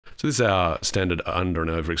So this is our standard under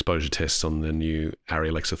and overexposure tests on the new ARRI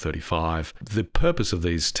Alexa 35. The purpose of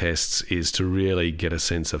these tests is to really get a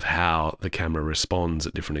sense of how the camera responds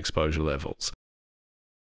at different exposure levels.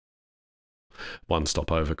 One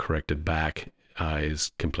stop over corrected back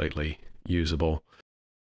is completely usable.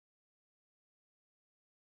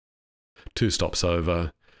 2 stops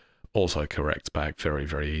over also corrects back very,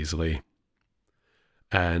 very easily.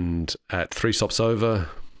 And at 3 stops over,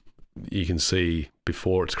 you can see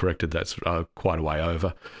before it's corrected that's quite a way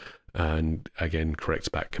over, and again corrects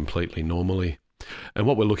back completely normally. And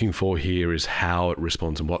what we're looking for here is how it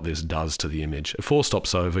responds and what this does to the image. At 4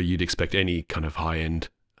 stops over, you'd expect any kind of high-end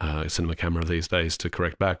cinema camera these days to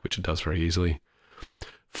correct back, which it does very easily.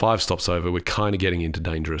 5 stops over, we're kind of getting into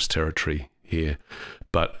dangerous territory here,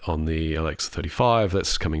 but on the Alexa 35,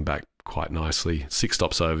 that's coming back quite nicely. 6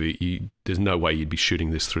 stops over, there's no way you'd be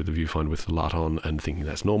shooting this through the viewfinder with the LUT on and thinking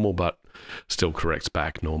that's normal, but still corrects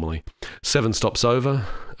back normally. 7 stops over,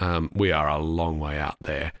 we are a long way out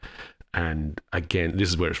there. And again, this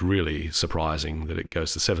is where it's really surprising that it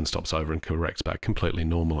goes to 7 stops over and corrects back completely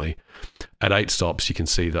normally. At 8 stops, you can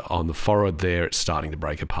see that on the forward there, it's starting to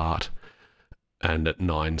break apart. And at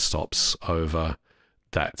 9 stops over,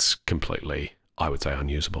 that's completely, I would say,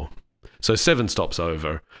 unusable. So 7 stops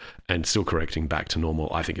over and still correcting back to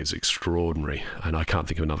normal, I think is extraordinary. And I can't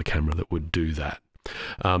think of another camera that would do that.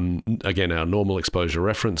 Again, our normal exposure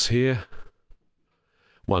reference here,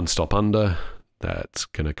 1 stop under, that's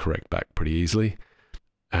going to correct back pretty easily.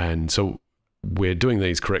 And so we're doing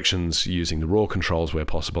these corrections using the raw controls where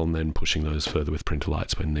possible and then pushing those further with printer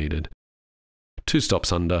lights when needed. 2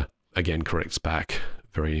 stops under, again corrects back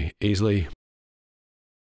very easily.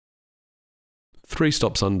 3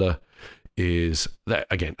 stops under is, that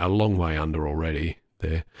again, a long way under already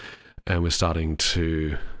there. And we're starting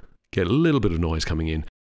to get a little bit of noise coming in.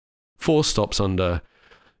 4 stops under,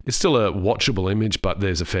 it's still a watchable image, but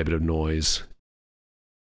there's a fair bit of noise.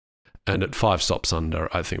 And at 5 stops under,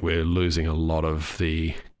 I think we're losing a lot of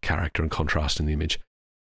the character and contrast in the image.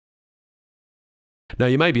 Now,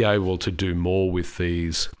 you may be able to do more with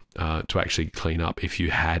these to actually clean up if you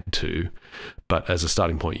had to, but as a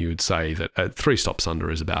starting point, you would say that at 3 stops under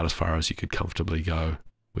is about as far as you could comfortably go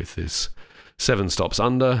with this. 7 stops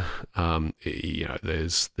under, you know,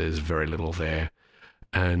 there's very little there,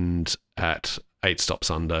 and at 8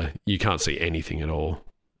 stops under, you can't see anything at all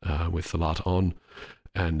with the LUT on,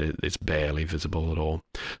 and it's barely visible at all.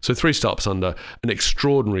 So 3 stops under, an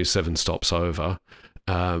extraordinary 7 stops over,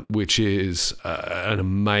 which is an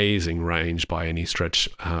amazing range by any stretch,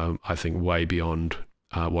 I think way beyond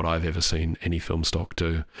what I've ever seen any film stock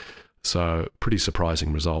do. So pretty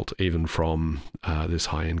surprising result, even from this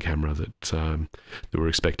high-end camera that we're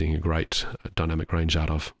expecting a great dynamic range out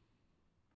of.